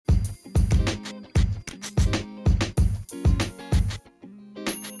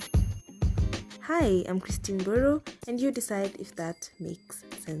Hi, I'm Christine Boro, and you decide if that makes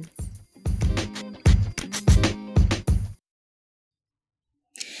sense.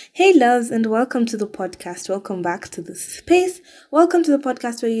 Hey, loves, and welcome to the podcast. Welcome back to the space. Welcome to the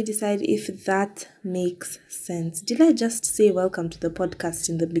podcast where you decide if that makes sense. Did I just say welcome to the podcast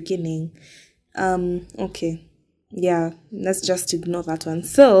in the beginning? Okay. Yeah, let's just ignore that one.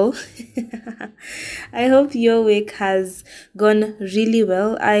 So, I hope your week has gone really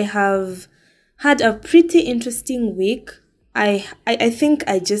well. I have had a pretty interesting week. I think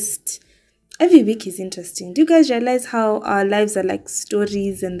every week is interesting. Do you guys realize how our lives are like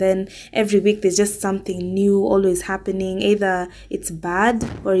stories, and then every week there's just something new always happening? Either it's bad,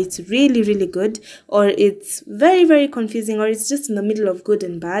 or it's really, really good, or it's very, very confusing, or it's just in the middle of good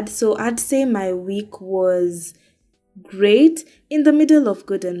and bad. So I'd say my week was great, in the middle of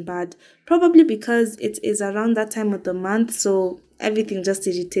good and bad, probably because it is around that time of the month, so everything just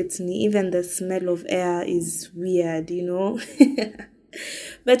irritates me. Even the smell of air is weird.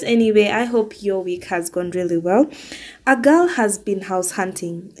 But anyway, I hope your week has gone really well. A girl has been house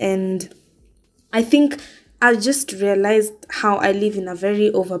hunting, and I think I just realized how I live in a very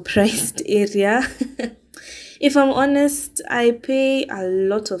overpriced area. If I'm honest, I pay a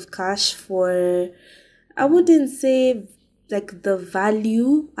lot of cash for, I wouldn't say like the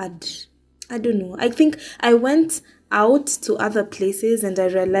value. I don't know. I think I went out to other places and I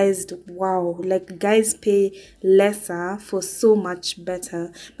realized, wow, like guys pay lesser for so much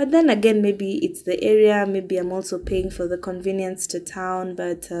better. But then again, maybe it's the area, maybe I'm also paying for the convenience to town,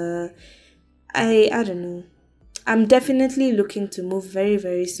 but I don't know. I'm definitely looking to move very,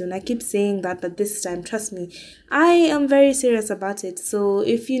 very soon. I keep saying that, but this time, trust me, I am very serious about it. So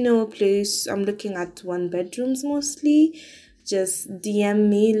if you know a place, I'm looking at one bedrooms mostly. Just DM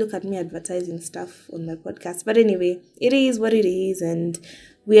me, look at me advertising stuff on my podcast. But anyway, it is what it is, and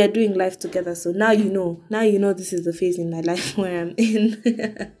we are doing life together. So now you know. Now you know this is the phase in my life where I'm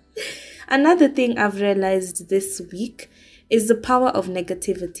in. Another thing I've realized this week is the power of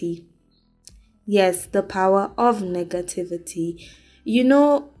negativity. Yes, the power of negativity. You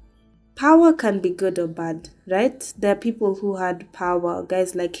know, power can be good or bad, right? There are people who had power,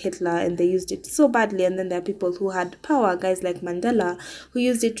 guys like Hitler, and they used it so badly. And then there are people who had power, guys like Mandela, who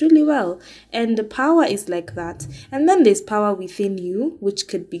used it really well. And the power is like that. And then there's power within you, which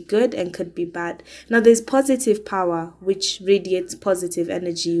could be good and could be bad. Now, there's positive power, which radiates positive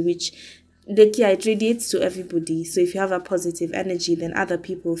energy, which it radiates to everybody. So if you have a positive energy, then other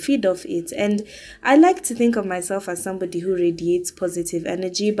people feed off it. And I like to think of myself as somebody who radiates positive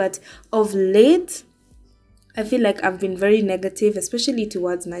energy, but of late I feel like I've been very negative, especially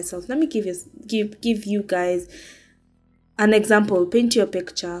towards myself. Let me give you guys an example. Paint your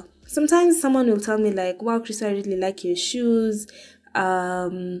picture. Sometimes someone will tell me like, wow, Chris, I really like your shoes.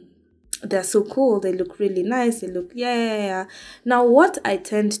 They're so cool. They look really nice. They look, yeah. Now, what I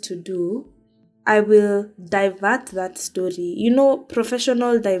tend to do, I will divert that story.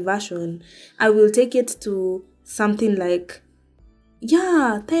 Professional diversion. I will take it to something like,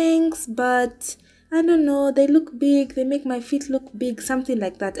 yeah, thanks, but I don't know, they look big, they make my feet look big, something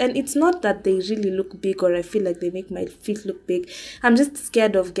like that. And it's not that they really look big or I feel like they make my feet look big. I'm just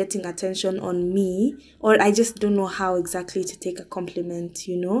scared of getting attention on me, or I just don't know how exactly to take a compliment.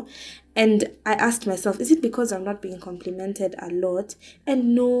 And I asked myself, is it because I'm not being complimented a lot?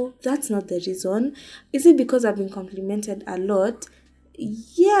 And no, that's not the reason. Is it because I've been complimented a lot?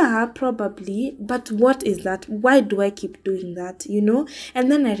 Yeah, probably. But what is that? Why do I keep doing that? And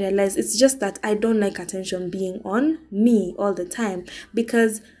then I realized it's just that I don't like attention being on me all the time.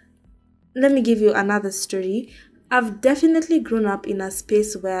 Because let me give you another story. I've definitely grown up in a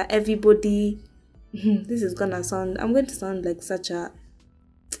space where everybody, I'm going to sound like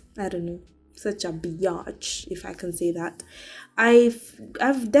I don't know, such a biatch, if I can say that.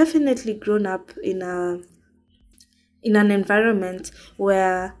 I've definitely grown up in an environment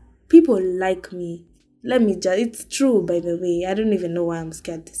where people like me. It's true, by the way. I don't even know why I'm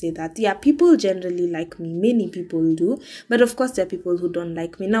scared to say that. Yeah, people generally like me. Many people do. But of course, there are people who don't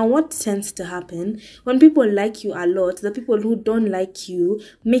like me. Now, what tends to happen when people like you a lot, the people who don't like you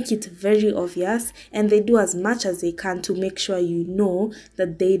make it very obvious, and they do as much as they can to make sure you know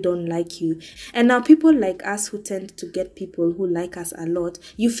that they don't like you. And now, people like us who tend to get people who like us a lot,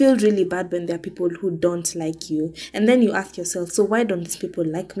 you feel really bad when there are people who don't like you. And then you ask yourself, so why don't these people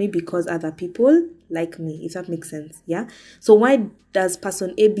like me? Because other people like me, if that makes sense. Yeah. So why does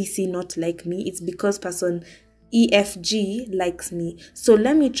person ABC not like me? It's because person EFG likes me. So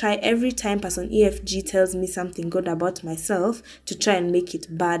let me try every time person EFG tells me something good about myself to try and make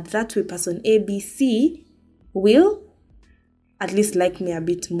it bad. That way person ABC will at least like me a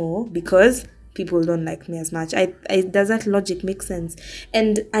bit more, because people don't like me as much. Does that logic make sense?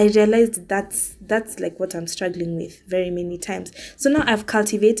 And I realized that's like what I'm struggling with very many times. So now I've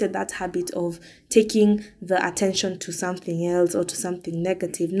cultivated that habit of taking the attention to something else or to something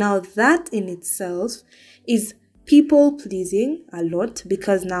negative. Now that in itself is people pleasing a lot,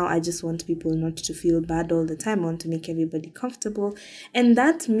 because now I just want people not to feel bad all the time. I want to make everybody comfortable. And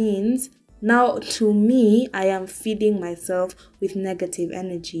that means now, to me, I am feeding myself with negative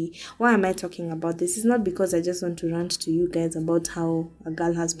energy. Why am I talking about this? It's not because I just want to rant to you guys about how a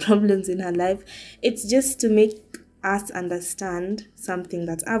girl has problems in her life. It's just to make us understand something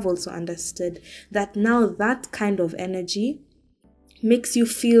that I've also understood, that now that kind of energy makes you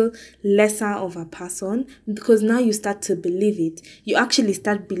feel lesser of a person, because now you start to believe it. You actually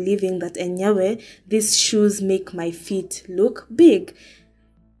start believing that, anyway, these shoes make my feet look big.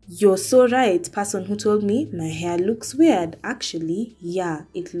 You're so right, person who told me my hair looks weird. Actually, yeah,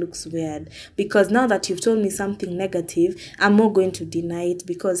 it looks weird. Because now that you've told me something negative, I'm more going to deny it,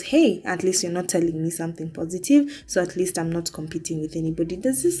 because, hey, at least you're not telling me something positive, so at least I'm not competing with anybody.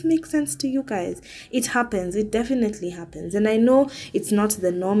 Does this make sense to you guys? It happens. It definitely happens. And I know it's not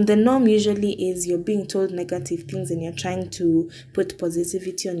the norm. The norm usually is you're being told negative things and you're trying to put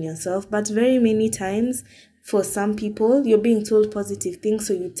positivity on yourself. But very many times, for some people, you're being told positive things,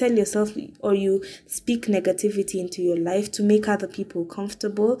 so you tell yourself or you speak negativity into your life to make other people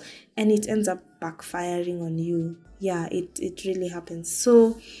comfortable, and it ends up backfiring on you. Yeah, it really happens.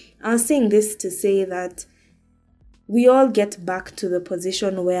 So I was saying this to say that we all get back to the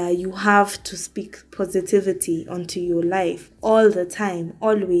position where you have to speak positivity onto your life all the time,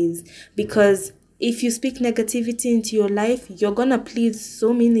 always, because if you speak negativity into your life, you're gonna please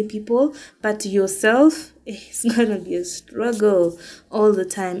so many people, but yourself, it's gonna be a struggle all the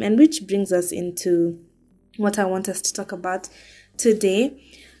time. And which brings us into what I want us to talk about today.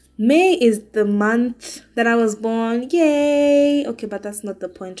 May is the month that I was born. Yay! Okay, but that's not the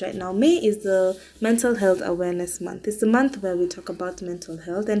point right now. May is the Mental Health Awareness Month. It's the month where we talk about mental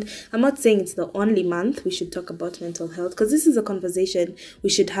health. And I'm not saying it's the only month we should talk about mental health, because this is a conversation we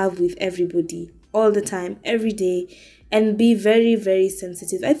should have with everybody all the time, every day, and be very, very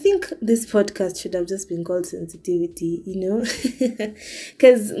sensitive. I think this podcast should have just been called sensitivity,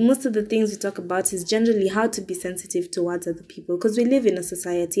 because most of the things we talk about is generally how to be sensitive towards other people, because we live in a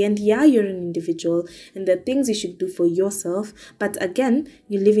society, and yeah, you're an individual and there are things you should do for yourself, but again,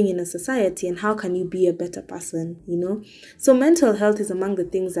 you're living in a society, and how can you be a better person, So mental health is among the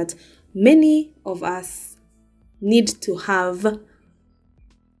things that many of us need to have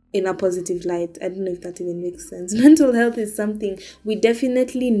in a positive light. I don't know if that even makes sense. Mental health is something we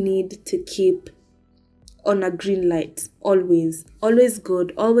definitely need to keep on a green light. Always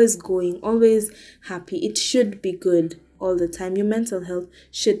good, always going, always happy. It should be good all the time. Your mental health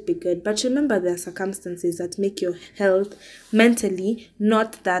should be good. But remember, there are circumstances that make your health mentally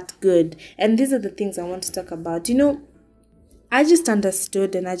not that good. And these are the things I want to talk about. I just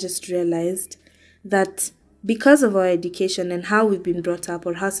understood and I just realized that because of our education and how we've been brought up,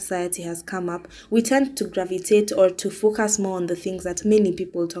 or how society has come up, we tend to gravitate or to focus more on the things that many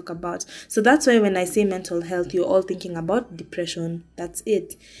people talk about. So that's why when I say mental health, you're all thinking about depression. That's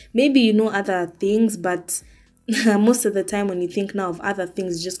it. Maybe you know other things, but most of the time when you think now of other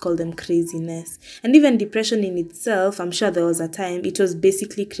things, you just call them craziness. And even depression in itself, I'm sure there was a time it was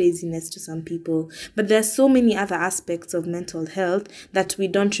basically craziness to some people. But there's so many other aspects of mental health that we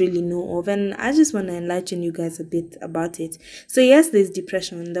don't really know of, and I just want to enlighten you guys a bit about it. So yes, there's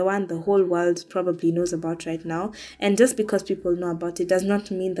depression, the one the whole world probably knows about right now, and just because people know about it does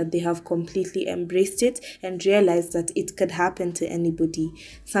not mean that they have completely embraced it and realized that it could happen to anybody.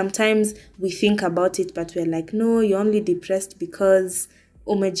 Sometimes we think about it, but we're like, no, you're only depressed because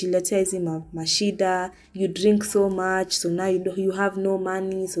umejiletea hizi mashida, you drink so much, so now you have no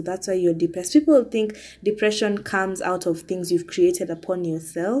money, so that's why you're depressed. People think depression comes out of things you've created upon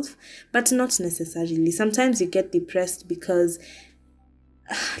yourself, but not necessarily. Sometimes you get depressed because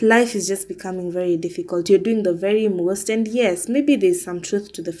life is just becoming very difficult. You're doing the very most, and yes, maybe there's some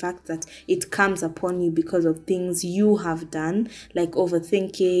truth to the fact that it comes upon you because of things you have done, like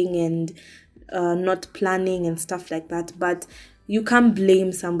overthinking and not planning and stuff like that, but you can't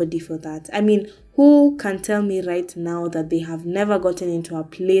blame somebody for that. I mean, who can tell me right now that they have never gotten into a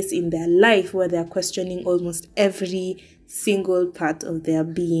place in their life where they're questioning almost every single part of their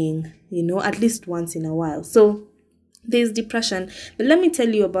being, at least once in a while? So there's depression, but let me tell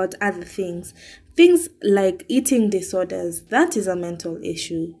you about other things. Things like eating disorders, that is a mental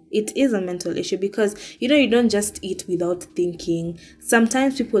issue. It is a mental issue because, you don't just eat without thinking.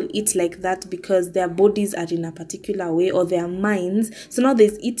 Sometimes people eat like that because their bodies are in a particular way or their minds. So now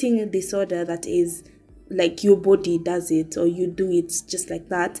there's eating disorder that is like your body does it or you do it just like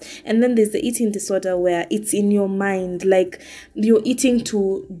that, and then there's the eating disorder where it's in your mind, like you're eating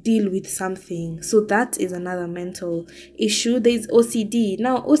to deal with something. So that is another mental issue. There's OCD.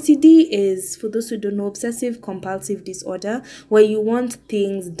 Now OCD is, for those who don't know, obsessive compulsive disorder, where you want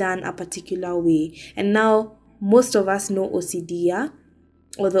things done a particular way. And now most of us know OCD, yeah,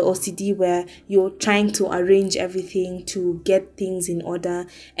 or the OCD where you're trying to arrange everything to get things in order.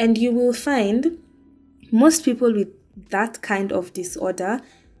 And you will find most people with that kind of disorder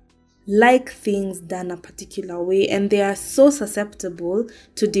like things done a particular way, and they are so susceptible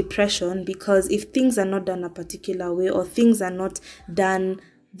to depression because if things are not done a particular way or things are not done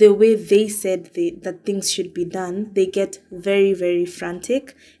the way they said that things should be done, they get very, very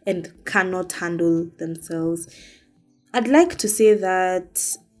frantic and cannot handle themselves. I'd like to say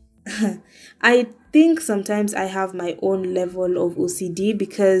that I think sometimes I have my own level of OCD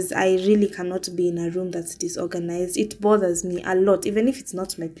because I really cannot be in a room that's disorganized. It bothers me a lot, even if it's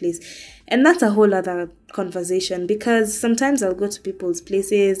not my place. And that's a whole other conversation because sometimes I'll go to people's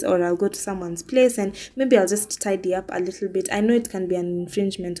places or I'll go to someone's place and maybe I'll just tidy up a little bit. I know it can be an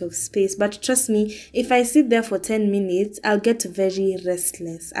infringement of space, but trust me, if I sit there for 10 minutes, I'll get very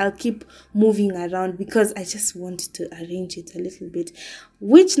restless. I'll keep moving around because I just want to arrange it a little bit.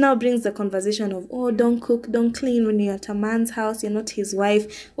 Which now brings the conversation of, oh, don't cook, don't clean when you're at a man's house, you're not his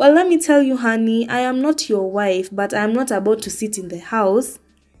wife. Well, let me tell you, honey, I am not your wife, but I'm not about to sit in the house.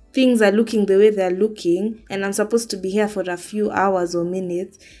 Things are looking the way they're looking, and I'm supposed to be here for a few hours or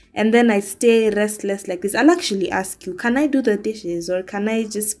minutes, and then I stay restless like this. I'll actually ask you, can I do the dishes, or can I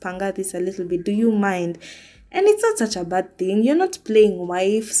just panga this a little bit? Do you mind? And it's not such a bad thing. You're not playing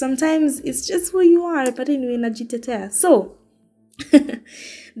wife. Sometimes it's just who you are. But anyway, najitetea. So,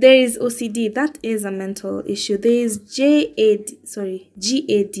 there is OCD. That is a mental issue. There is GAD,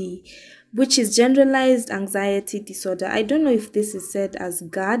 which is generalized anxiety disorder. I don't know if this is said as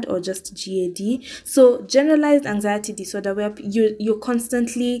GAD or just GAD. So generalized anxiety disorder, where you're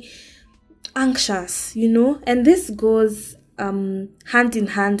constantly anxious, and this goes hand in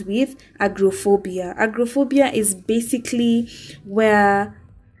hand with agoraphobia. Agoraphobia is basically where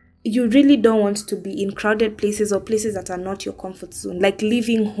you really don't want to be in crowded places or places that are not your comfort zone, like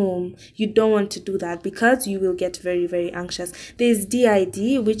leaving home. You don't want to do that because you will get very, very anxious. There's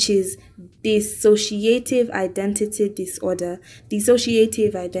DID, which is dissociative identity disorder.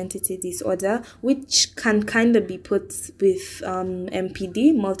 Dissociative identity disorder, which can kind of be put with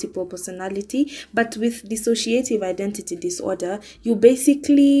MPD, multiple personality. But with dissociative identity disorder, you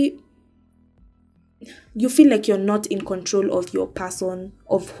feel like you're not in control of your person,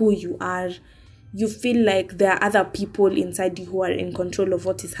 of who you are. You feel like there are other people inside you who are in control of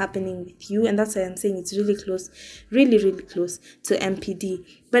what is happening with you. And that's why I'm saying it's really close, really, really close to MPD.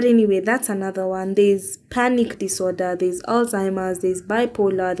 But anyway, that's another one. There's panic disorder, there's Alzheimer's, there's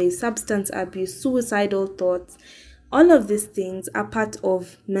bipolar, there's substance abuse, suicidal thoughts. All of these things are part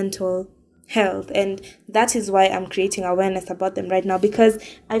of mental health. And that is why I'm creating awareness about them right now, because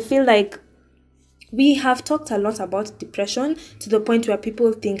I feel like we have talked a lot about depression to the point where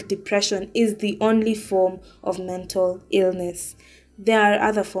people think depression is the only form of mental illness. There are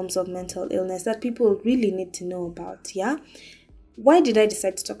other forms of mental illness that people really need to know about, yeah? Why did I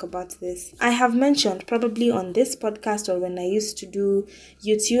decide to talk about this? I have mentioned probably on this podcast or when I used to do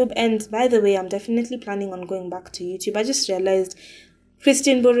YouTube, and by the way, I'm definitely planning on going back to YouTube. I just realized,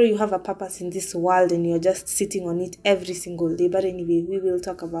 Christine Boro, you have a purpose in this world and you're just sitting on it every single day. But anyway, we will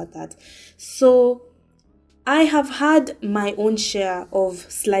talk about that. So, I have had my own share of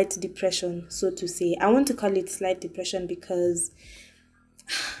slight depression, so to say. I want to call it slight depression because,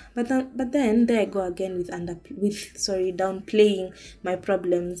 but then there I go again with downplaying my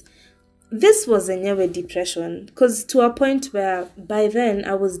problems. This was a never depression, because to a point where by then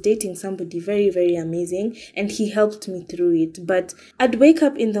I was dating somebody very, very amazing and he helped me through it. But I'd wake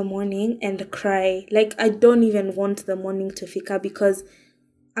up in the morning and cry. Like, I don't even want the morning to fika because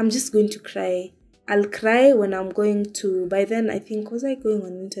I'm just going to cry. I'll cry when I'm going to, by then I think, was I going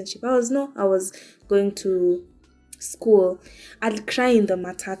on internship? I was going to school. I'd cry in the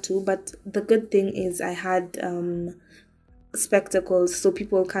matatu, but the good thing is I had spectacles, so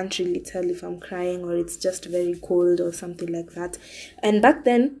people can't really tell if I'm crying or it's just very cold or something like that. And back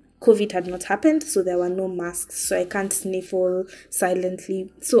then, COVID had not happened, so there were no masks, so I can't sniffle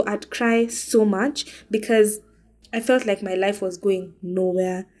silently. So I'd cry so much because I felt like my life was going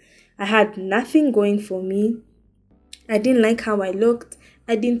nowhere. I had nothing going for me. I didn't like how I looked.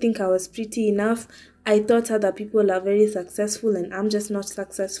 I didn't think I was pretty enough. I thought other people are very successful and I'm just not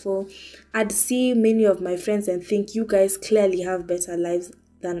successful. I'd see many of my friends and think you guys clearly have better lives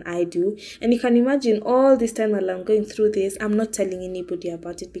than I do. And you can imagine all this time while I'm going through this, I'm not telling anybody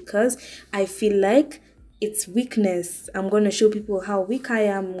about it because I feel like it's weakness. I'm going to show people how weak I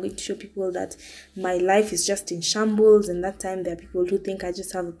am. I'm going to show people that my life is just in shambles. And that time there are people who think I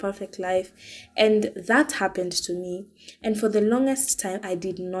just have a perfect life. And that happened to me. And for the longest time, I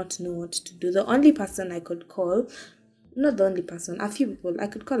did not know what to do. The only person I could call, not the only person, a few people, I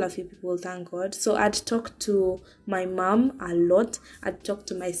could call a few people, thank God. So I'd talk to my mom a lot. I'd talk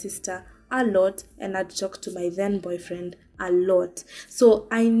to my sister a lot. And I'd talk to my then boyfriend a lot. So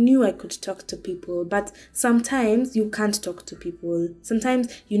I knew I could talk to people, but sometimes you can't talk to people.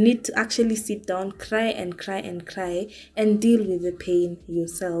 Sometimes you need to actually sit down, cry and cry and cry and deal with the pain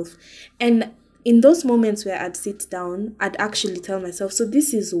yourself. And in those moments where I'd sit down, I'd actually tell myself, so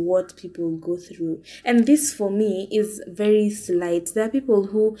this is what people go through. And this for me is very slight. There are people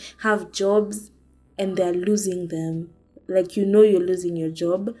who have jobs and they're losing them. Like, you know, you're losing your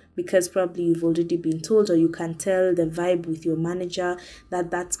job because probably you've already been told, or you can tell the vibe with your manager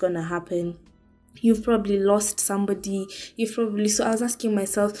that that's going to happen. You've probably lost somebody. So I was asking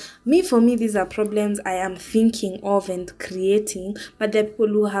myself, for me, these are problems I am thinking of and creating, but there are people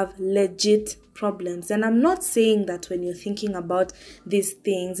who have legit problems. And I'm not saying that when you're thinking about these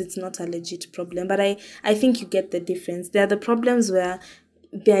things, it's not a legit problem, but I think you get the difference. There are the problems where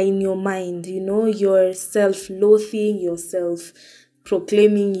they're in your mind, you know, you're self-loathing, you're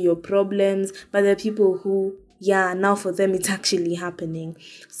self-proclaiming your problems, but there are people who, now for them it's actually happening.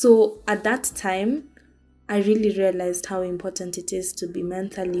 So at that time, I really realized how important it is to be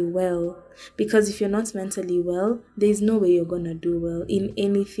mentally well, because if you're not mentally well, there's no way you're gonna do well in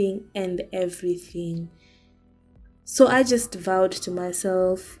anything and everything. So I just vowed to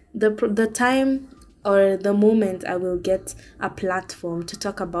myself, the time or the moment I will get a platform to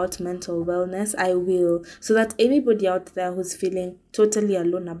talk about mental wellness, I will, so that anybody out there who's feeling totally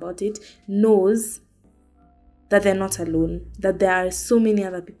alone about it knows that they're not alone, that there are so many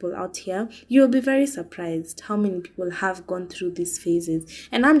other people out here. You'll be very surprised how many people have gone through these phases.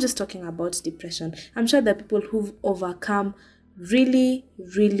 And I'm just talking about depression. I'm sure there are people who've overcome really,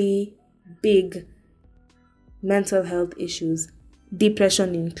 really big mental health issues,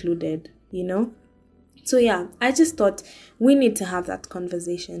 depression included, you know? So I just thought we need to have that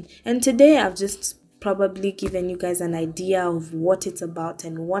conversation. And today I've just probably given you guys an idea of what it's about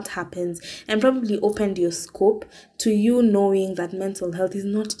and what happens, and probably opened your scope to you knowing that mental health is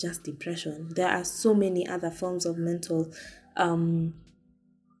not just depression. There are so many other forms of mental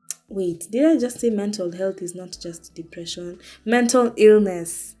did I just say mental health is not just depression? Mental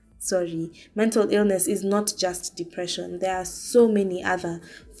illness is not just depression. There are so many other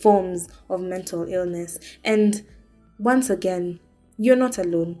forms of mental illness. And once again, you're not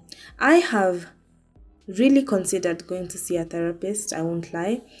alone. I have really considered going to see a therapist, I won't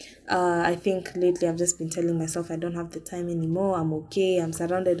lie. I think lately I've just been telling myself I don't have the time anymore. I'm okay. I'm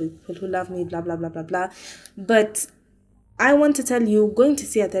surrounded with people who love me, blah, blah, blah, blah, blah. But I want to tell you, going to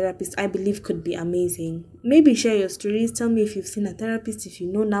see a therapist, I believe, could be amazing. Maybe share your stories. Tell me if you've seen a therapist, if you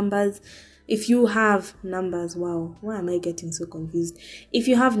know numbers. If you have numbers, wow, why am I getting so confused? If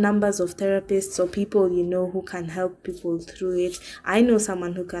you have numbers of therapists or people you know who can help people through it, I know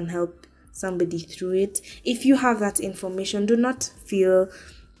someone who can help somebody through it. If you have that information, do not feel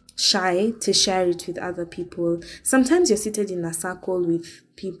shy to share it with other people. Sometimes you're seated in a circle with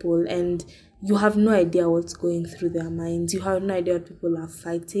people and you have no idea what's going through their minds. You have no idea what people are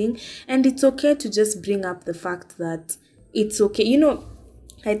fighting. And it's okay to just bring up the fact that it's okay. You know,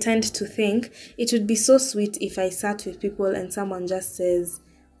 I tend to think it would be so sweet if I sat with people and someone just says,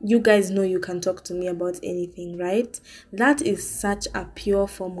 you guys know you can talk to me about anything, right? That is such a pure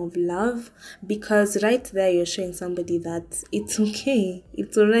form of love, because right there you're showing somebody that it's okay.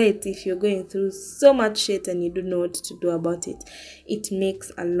 It's alright if you're going through so much shit and you don't know what to do about it. It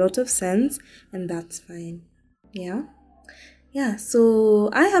makes a lot of sense, and that's fine. Yeah, so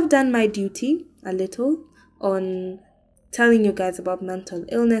I have done my duty a little on telling you guys about mental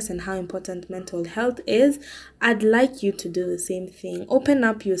illness and how important mental health is. I'd like you to do the same thing. Open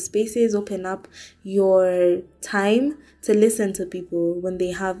up your spaces, open up your time to listen to people when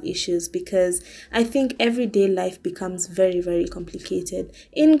they have issues, because I think everyday life becomes very, very complicated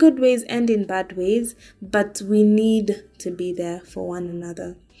in good ways and in bad ways, but we need to be there for one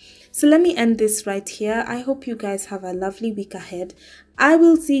another. So let me end this right here. I hope you guys have a lovely week ahead. I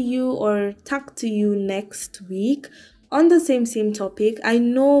will see you or talk to you next week On the same topic, I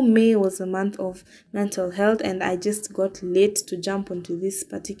know May was a month of mental health and I just got late to jump onto this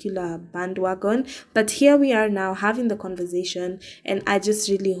particular bandwagon, but here we are now having the conversation, and I just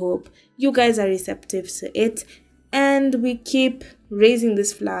really hope you guys are receptive to it and we keep raising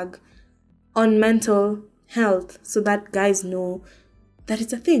this flag on mental health so that guys know that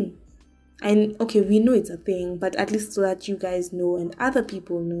it's a thing. And okay, we know it's a thing, but at least so that you guys know and other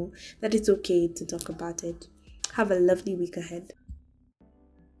people know that it's okay to talk about it. Have a lovely week ahead.